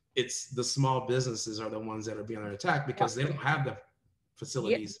news. It's the small businesses are the ones that are being attacked because they don't have the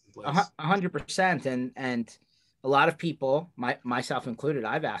facilities in place. 100%. And a lot of people, myself included,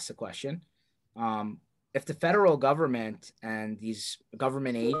 I've asked the question, if the federal government and these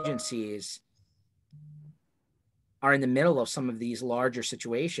government agencies are in the middle of some of these larger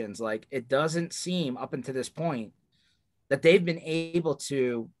situations, like it doesn't seem up until this point that they've been able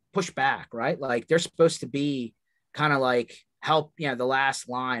to push back, right? Like they're supposed to be kind of like help, the last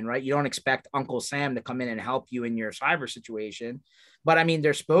line, right? You don't expect Uncle Sam to come in and help you in your cyber situation, but I mean,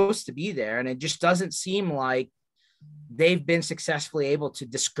 they're supposed to be there. And it just doesn't seem like they've been successfully able to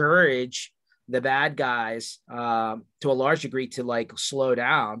discourage the bad guys to a large degree to like slow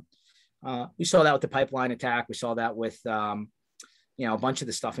down. We saw that with the pipeline attack. We saw that with, a bunch of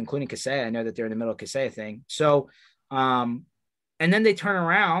the stuff, including Kaseya. I know that they're in the middle of Kaseya thing. So, and then they turn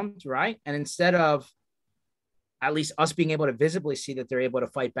around, right? And instead of at least us being able to visibly see that they're able to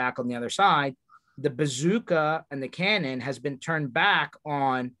fight back on the other side, the bazooka and the cannon has been turned back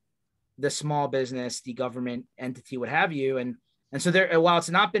on the small business, the government entity, what have you. And so there, while it's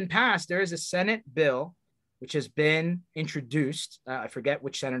not been passed, there is a Senate bill which has been introduced. I forget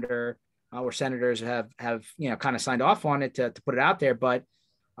which senator or senators have kind of signed off on it to put it out there. But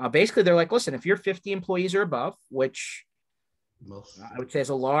basically, they're like, listen, if you're 50 employees or above, which I would say is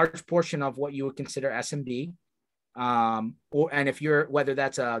a large portion of what you would consider SMB, and if you're, whether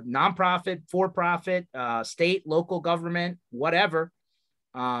that's a nonprofit, for-profit, state, local government, whatever,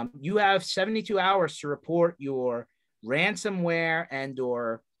 you have 72 hours to report your ransomware and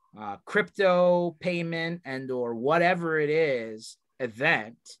or crypto payment and or whatever it is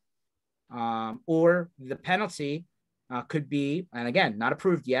event, or the penalty could be, and again, not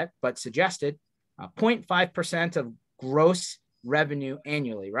approved yet, but suggested, 0.5% of gross revenue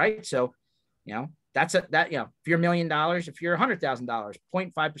annually, right? So, that's if you're $1 million, if you're $100,000,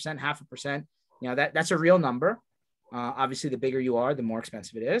 0.5%, 0.5%, that's a real number. Obviously, the bigger you are, the more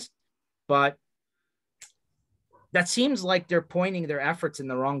expensive it is. But that seems like they're pointing their efforts in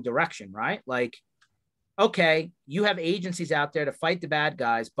the wrong direction, right? Like, okay, you have agencies out there to fight the bad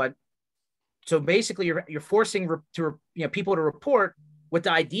guys, but so basically you're forcing people to report with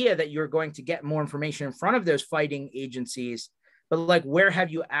the idea that you're going to get more information in front of those fighting agencies. But like, where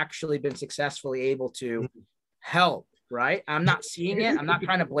have you actually been successfully able to help, right? I'm not seeing it. I'm not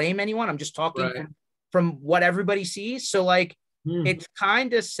trying to blame anyone. I'm just talking from what everybody sees. So like, it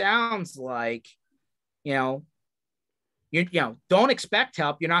kind of sounds like, don't expect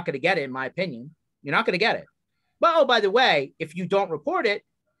help. You're not going to get it, in my opinion. You're not going to get it. But, oh, by the way, if you don't report it,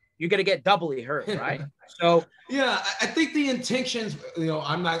 you're going to get doubly hurt, right? So yeah, I think the intentions,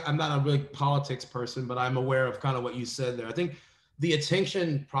 I'm not a really politics person, but I'm aware of kind of what you said there. I think the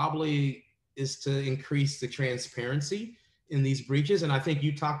intention probably is to increase the transparency in these breaches. And I think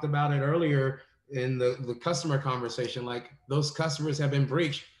you talked about it earlier in the customer conversation, like those customers have been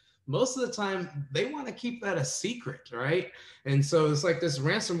breached. Most of the time they want to keep that a secret, right? And so it's like this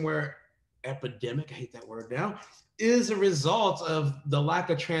ransomware epidemic, I hate that word now, is a result of the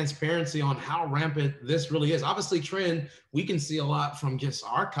lack of transparency on how rampant this really is. Obviously, Trend, we can see a lot from just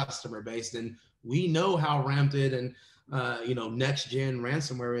our customer base, and we know how rampant and next gen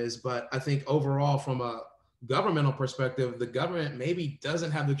ransomware is. But I think overall, from a governmental perspective, the government maybe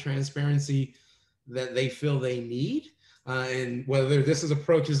doesn't have the transparency that they feel they need. And whether this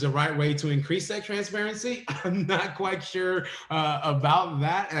approach is the right way to increase that transparency, I'm not quite sure about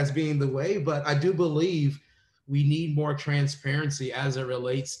that as being the way, but I do believe we need more transparency as it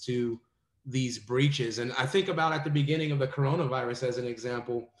relates to these breaches. And I think about at the beginning of the coronavirus as an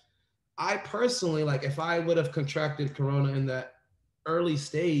example, I personally, like if I would have contracted corona in that early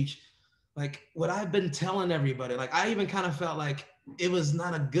stage, like what I've been telling everybody, like I even kind of felt like it was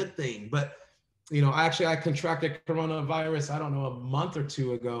not a good thing, but I contracted coronavirus, I don't know, a month or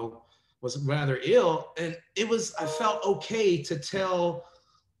two ago, was rather ill. And I felt okay to tell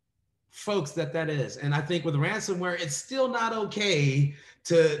folks that is. And I think with ransomware, it's still not okay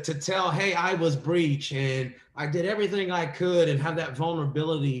to tell, hey, I was breached and I did everything I could, and have that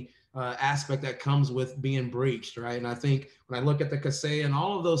vulnerability aspect that comes with being breached, right? And I think when I look at the Kaseya and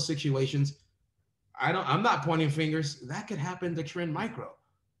all of those situations, I'm not pointing fingers. That could happen to Trend Micro.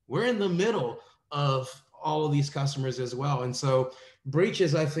 We're in the middle of all of these customers as well. And so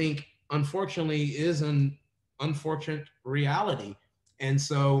breaches, I think, unfortunately, is an unfortunate reality. And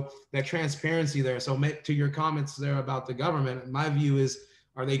so that transparency there. So to your comments there about the government, my view is,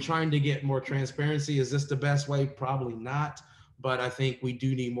 are they trying to get more transparency? Is this the best way? Probably not. But I think we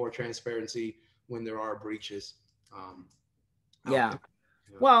do need more transparency when there are breaches. Yeah.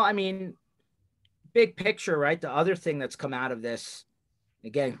 Well, I mean, big picture, right? The other thing that's come out of this,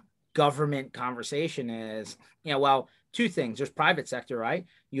 again, government conversation is, well, two things. There's private sector, right?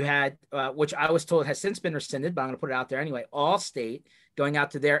 You had, which I was told has since been rescinded, but I'm going to put it out there anyway. Allstate going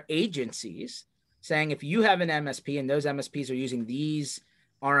out to their agencies saying, if you have an MSP and those MSPs are using these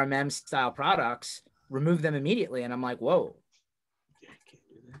RMM style products, remove them immediately. And I'm like, whoa.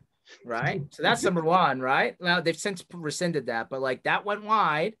 Right. So that's number one, right? Now they've since rescinded that, but like that went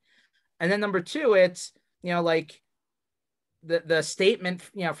wide. And then number two, it's, like the statement,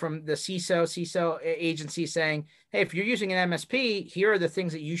 from the CISO agency saying, hey, if you're using an MSP, here are the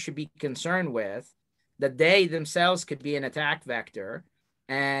things that you should be concerned with, that they themselves could be an attack vector.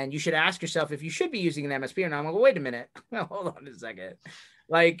 And you should ask yourself if you should be using an MSP or not. I'm like, well, wait a minute. Hold on a second.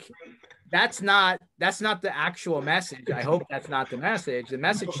 Like, that's not the actual message. I hope that's not the message. The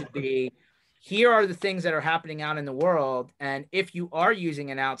message should be, here are the things that are happening out in the world. And if you are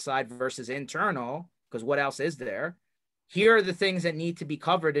using an outside versus internal, because what else is there? Here are the things that need to be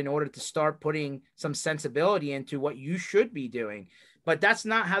covered in order to start putting some sensibility into what you should be doing. But that's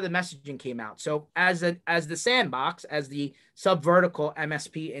not how the messaging came out. So as the sandbox, as the subvertical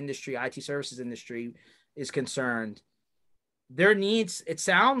MSP industry, IT services industry is concerned, it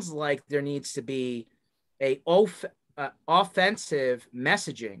sounds like there needs to be a offensive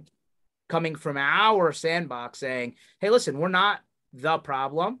messaging coming from our sandbox saying, hey, listen, we're not the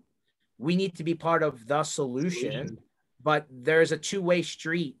problem. We need to be part of the solution, but there's a two-way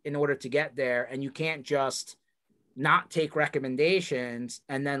street in order to get there. And you can't just not take recommendations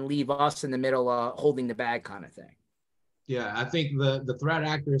and then leave us in the middle of holding the bag kind of thing. Yeah, I think the threat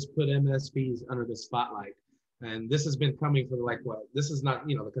actors put MSPs under the spotlight. And this has been coming for this is not,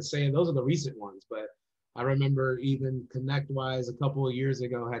 because saying those are the recent ones, but I remember even ConnectWise a couple of years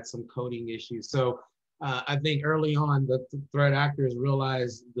ago had some coding issues. So I think early on the threat actors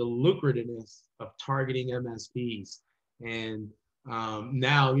realized the lucrativeness of targeting MSPs. And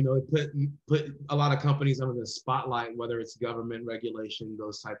now, it put a lot of companies under the spotlight, whether it's government regulation,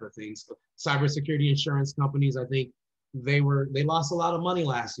 those type of things. Cybersecurity insurance companies, I think they lost a lot of money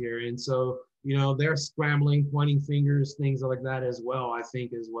last year. And so, they're scrambling, pointing fingers, things like that as well, I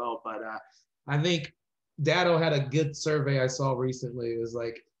think as well. But I think Datto had a good survey I saw recently. It was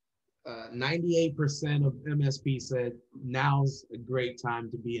like 98% of MSP said now's a great time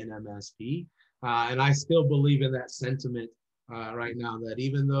to be an MSP. And I still believe in that sentiment right now, that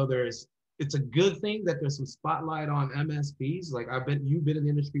even though it's a good thing that there's some spotlight on MSPs. Like you've been in the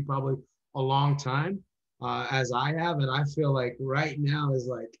industry probably a long time, as I have. And I feel like right now is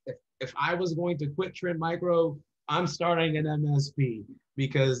like, if I was going to quit Trend Micro, I'm starting an MSP,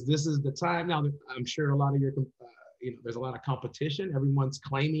 because this is the time. Now, I'm sure a lot of your, there's a lot of competition. Everyone's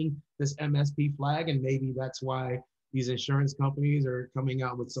claiming this MSP flag, and maybe that's why these insurance companies are coming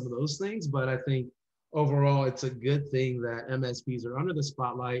out with some of those things. But I think overall, it's a good thing that MSPs are under the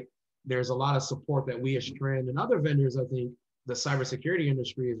spotlight. There's a lot of support that we as Trend and other vendors, I think the cybersecurity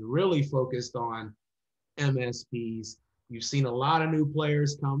industry is really focused on MSPs. You've seen a lot of new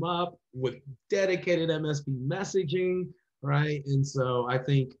players come up with dedicated MSP messaging, right? And so I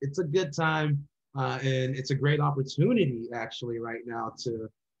think it's a good time, and it's a great opportunity actually right now to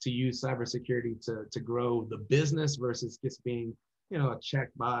use cybersecurity to grow the business versus just being, a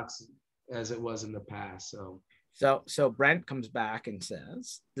checkbox as it was in the past. So Brent comes back and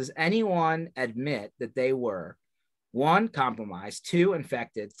says, does anyone admit that they were 1, compromised, 2,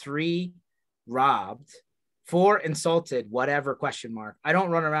 infected, 3, robbed, 4, insulted, whatever, ? I don't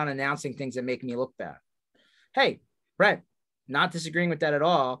run around announcing things that make me look bad. Hey, Brent, not disagreeing with that at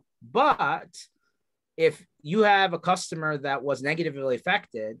all. But if you have a customer that was negatively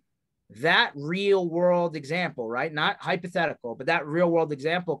affected, that real world example, right? Not hypothetical, but that real world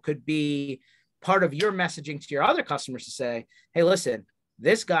example could be part of your messaging to your other customers to say, hey, listen,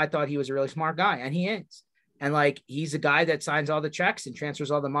 this guy thought he was a really smart guy, and he is. And like, he's a guy that signs all the checks and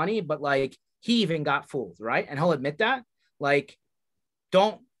transfers all the money, but like, he even got fooled, right? And he'll admit that. Like,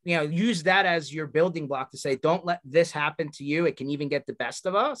 don't, use that as your building block to say, don't let this happen to you. It can even get the best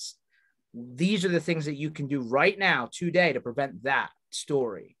of us. These are the things that you can do right now, today, to prevent that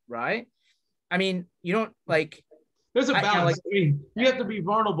story, right? I mean, you don't like. There's a balance. I mean, you have to be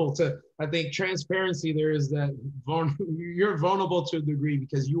vulnerable to, I think, transparency. There is that you're vulnerable to a degree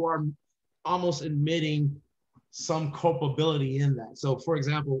because you are almost admitting some culpability in that. So for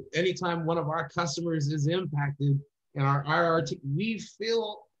example, anytime one of our customers is impacted in our IRT, we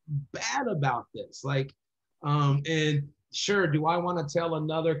feel bad about this. Like, and sure, do I want to tell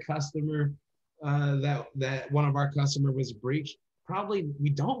another customer that one of our customer was breached? Probably we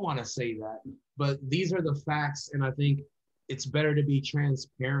don't want to say that, but these are the facts. And I think it's better to be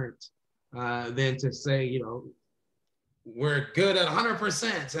transparent than to say, you know, we're good at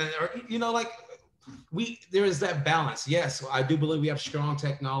 100%. And, or, you know, like there is that balance. Yes, I do believe we have strong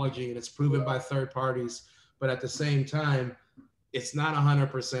technology and it's proven by third parties, but at the same time, it's not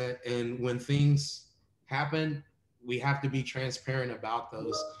 100%. And when things happen, we have to be transparent about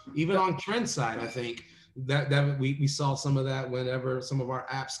those. Even on trend side, I think that we saw some of that whenever some of our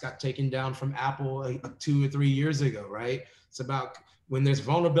apps got taken down from Apple 2 or 3 years ago, right? It's about when there's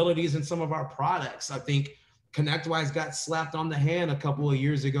vulnerabilities in some of our products. I think ConnectWise got slapped on the hand a couple of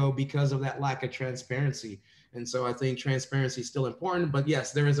years ago because of that lack of transparency. And so I think transparency is still important, but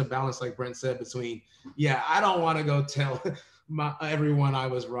yes, there is a balance, like Brent said, between, yeah, I don't want to go tell everyone I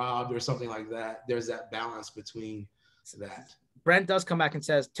was robbed or something like that. There's that balance between that. Brent does come back and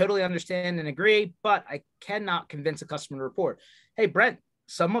says, totally understand and agree, but I cannot convince a customer to report. Hey, Brent,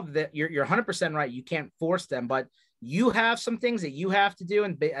 some of the, you're 100% right. You can't force them, but you have some things that you have to do.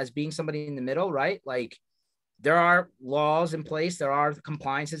 And as being somebody in the middle, right? Like, there are laws in place. There are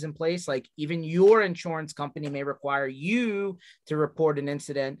compliances in place. Like, even your insurance company may require you to report an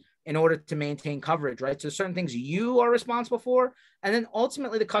incident in order to maintain coverage, right? So certain things you are responsible for. And then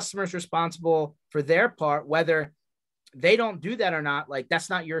ultimately the customer is responsible for their part, whether they don't do that or not. Like, that's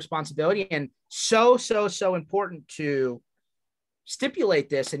not your responsibility. And so important to stipulate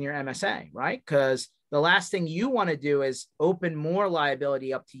this in your MSA, right? Because the last thing you want to do is open more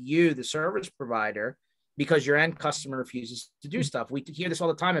liability up to you, the service provider, because your end customer refuses to do stuff. We hear this all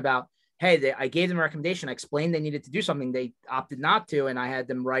the time about, hey, I gave them a recommendation. I explained they needed to do something. They opted not to. And I had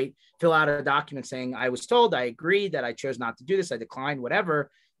them fill out a document saying, I was told, I agreed that I chose not to do this. I declined,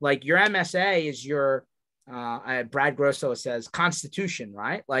 whatever. Like, your MSA is your, Brad Grosso says, constitution,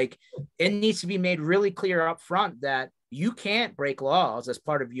 right? Like, it needs to be made really clear up front that you can't break laws as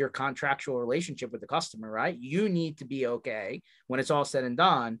part of your contractual relationship with the customer, right? You need to be okay when it's all said and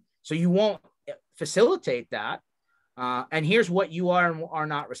done. So you won't facilitate that. And here's what you are and are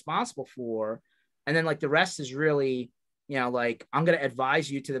not responsible for. And then, like, the rest is really, you know, like, I'm going to advise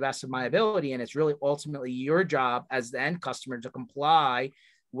you to the best of my ability. And it's really ultimately your job as the end customer to comply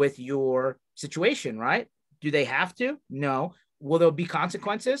with your situation, right? Do they have to? No. Will there be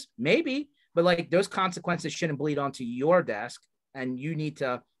consequences? Maybe. But, like, those consequences shouldn't bleed onto your desk, and you need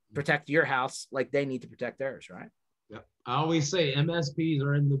to protect your house like they need to protect theirs, right? Yep. I always say MSPs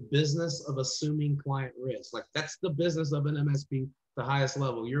are in the business of assuming client risk. Like, that's the business of an MSP, the highest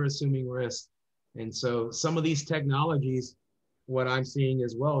level. You're assuming risk. And so some of these technologies, what I'm seeing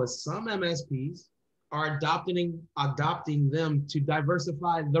as well is some MSPs are adopting them to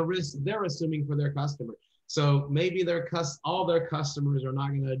diversify the risk they're assuming for their customer. So maybe all their customers are not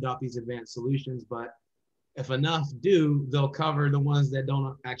going to adopt these advanced solutions, but if enough do, they'll cover the ones that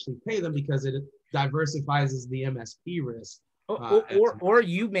don't actually pay them because it diversifies the MSP risk. Or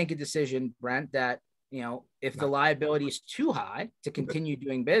you make a decision, Brent, that, you know, if the liability is too high to continue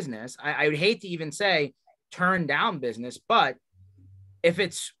doing business, I would hate to even say turn down business, but if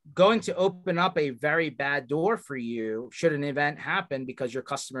it's going to open up a very bad door for you, should an event happen because your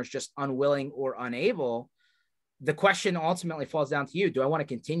customer is just unwilling or unable, the question ultimately falls down to you. Do I want to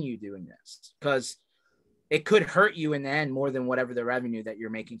continue doing this? Because it could hurt you in the end more than whatever the revenue that you're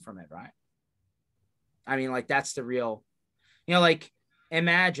making from it, right? I mean, like, that's the real, you know, like,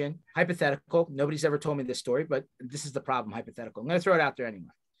 imagine, hypothetical, nobody's ever told me this story, but this is the problem, hypothetical. I'm going to throw it out there anyway.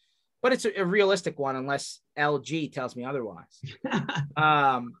 But it's a realistic one unless LG tells me otherwise.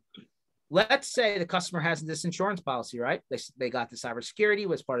 Let's say the customer has this insurance policy, right? They got the cybersecurity,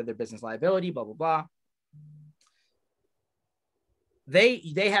 was part of their business liability, blah, blah, blah.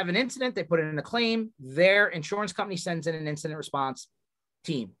 They have an incident, they put in a claim, their insurance company sends in an incident response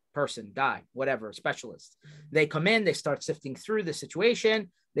team, person, guy, whatever, specialist. They come in, they start sifting through the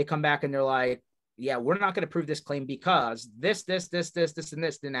situation. They come back and they're like, yeah, we're not going to prove this claim because this, and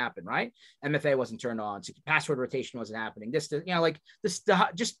this didn't happen, right? MFA wasn't turned on. Password rotation wasn't happening. This, you know, like this,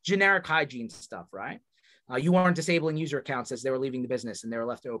 just generic hygiene stuff, right? You weren't disabling user accounts as they were leaving the business and they were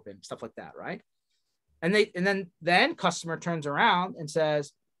left open, stuff like that, right? And then the end customer turns around and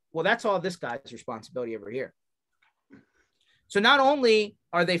says, well, that's all this guy's responsibility over here. So not only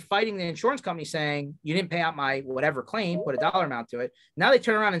are they fighting the insurance company saying, you didn't pay out my whatever claim, put a dollar amount to it. Now they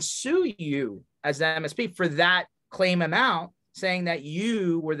turn around and sue you as the MSP for that claim amount, saying that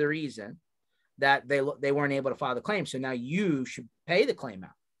you were the reason that they weren't able to file the claim. So now you should pay the claim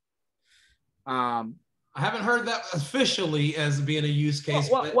out. I haven't heard that officially as being a use case.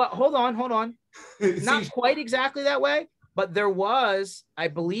 Well, hold on. Not quite exactly that way, but there was, I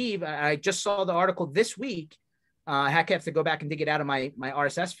believe, I just saw the article this week. I have to go back and dig it out of my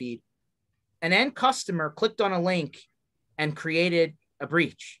RSS feed. An end customer clicked on a link and created a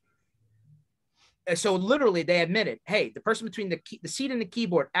breach. So literally they admitted, hey, the person between the seat and the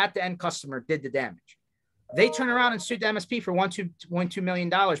keyboard at the end customer did the damage. They turn around and sued the MSP for $1.2 million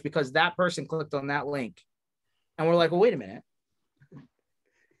because that person clicked on that link. And we're like, well, wait a minute.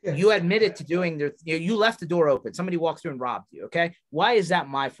 Yes. You admitted to doing you left the door open. Somebody walked through and robbed you. Okay. Why is that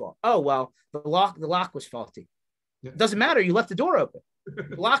my fault? Oh, well, the lock was faulty. It doesn't matter. You left the door open.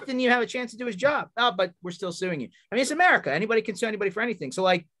 The lock didn't even have a chance to do his job. Oh, but we're still suing you. I mean, it's America. Anybody can sue anybody for anything. So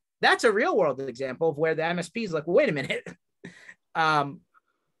like, that's a real world example of where the MSP is like, well, wait a minute.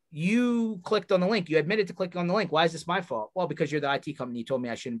 You clicked on the link. You admitted to clicking on the link. Why is this my fault? Well, because you're the IT company. You told me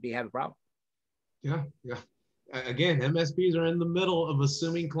I shouldn't have a problem. Yeah. Again, MSPs are in the middle of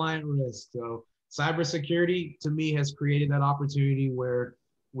assuming client risk. So cybersecurity, to me, has created that opportunity where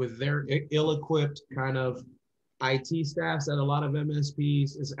with their ill-equipped kind of IT staffs at a lot of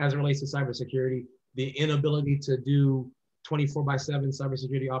MSPs, as it relates to cybersecurity, the inability to do 24/7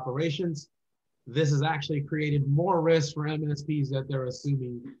 cybersecurity operations, this has actually created more risk for MSPs that they're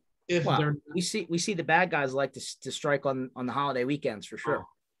assuming. We see the bad guys like to strike on the holiday weekends for sure.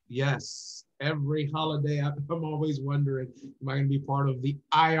 Yes, every holiday I'm always wondering, am I going to be part of the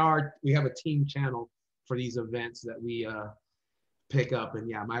IR? We have a team channel for these events that we pick up, and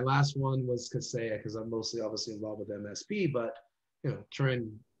yeah, my last one was Kaseya because I'm mostly obviously involved with MSP, but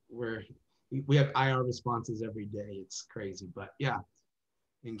Trend where we have IR responses every day. It's crazy, but yeah,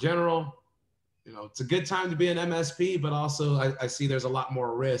 in general, it's a good time to be an MSP, but also I see there's a lot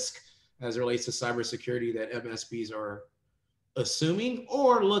more risk as it relates to cybersecurity that MSPs are assuming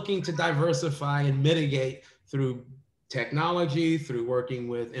or looking to diversify and mitigate through technology, through working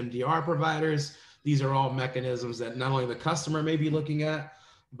with MDR providers. These are all mechanisms that not only the customer may be looking at,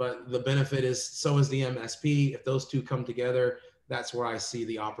 but the benefit is so is the MSP. If those two come together, that's where I see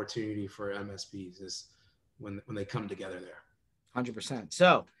the opportunity for MSPs is when they come together there. 100%.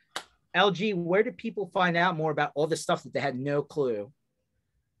 So LG, where do people find out more about all the stuff that they had no clue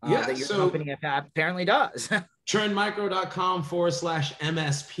that your company apparently does?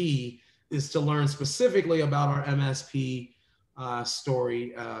 Trendmicro.com/MSP is to learn specifically about our MSP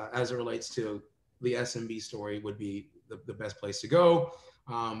story as it relates to the SMB story would be the best place to go.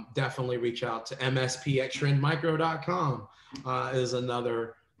 Definitely reach out to msp@trendmicro.com is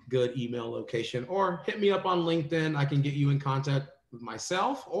another good email location, or hit me up on LinkedIn. I can get you in contact with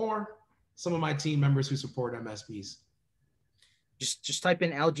myself or some of my team members who support MSPs. Just type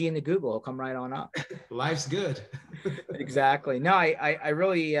in LG into Google. It'll come right on up. Life's good. Exactly. No, I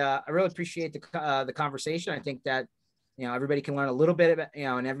really appreciate the conversation. I think that, everybody can learn a little bit about,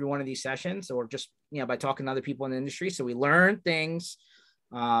 in every one of these sessions, or just, by talking to other people in the industry. So we learn things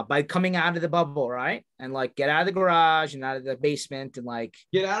by coming out of the bubble, right? And like get out of the garage and out of the basement and like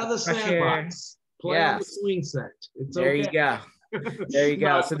get out of the sandbox. Play on the swing set. It's there okay. You go. There you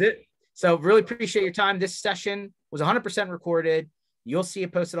go. So really appreciate your time. This session was 100% recorded. You'll see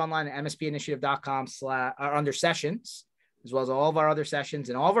it posted online at mspinitiative.com under sessions, as well as all of our other sessions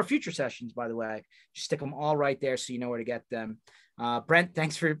and all of our future sessions, by the way. Just stick them all right there so you know where to get them. Brent,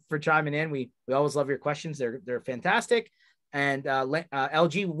 thanks for chiming in. We always love your questions. They're fantastic. And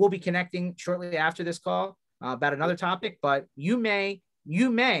LG will be connecting shortly after this call about another topic, but you may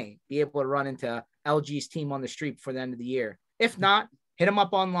be able to run into LG's team on the street before the end of the year. If not, hit them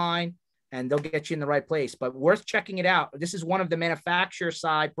up online and they'll get you in the right place, but worth checking it out. This is one of the manufacturer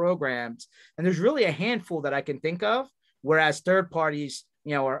side programs. And there's really a handful that I can think of, whereas third parties,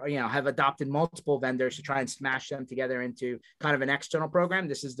 have adopted multiple vendors to try and smash them together into kind of an external program.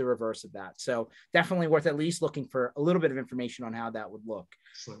 This is the reverse of that. So definitely worth at least looking for a little bit of information on how that would look.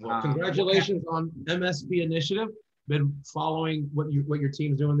 Well, congratulations on MSP Initiative. Been following what your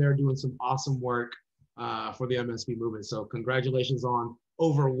team's doing there, doing some awesome work for the MSP movement. So congratulations on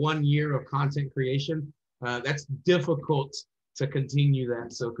over 1 year of content creation. That's difficult to continue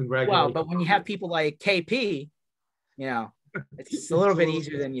that. So congratulations. Well, but when you have people like KP, it's a little bit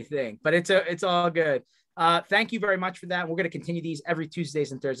easier than you think, but it's all good. Thank you very much for that. We're going to continue these every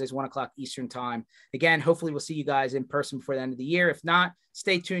Tuesdays and Thursdays, 1:00 Eastern time. Again, hopefully we'll see you guys in person before the end of the year. If not,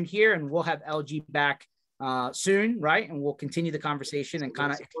 stay tuned here and we'll have LG back soon, right? And we'll continue the conversation and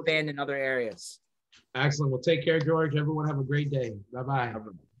kind of expand in other areas. Excellent. Well, take care, George. Everyone have a great day. Bye-bye.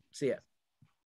 See ya.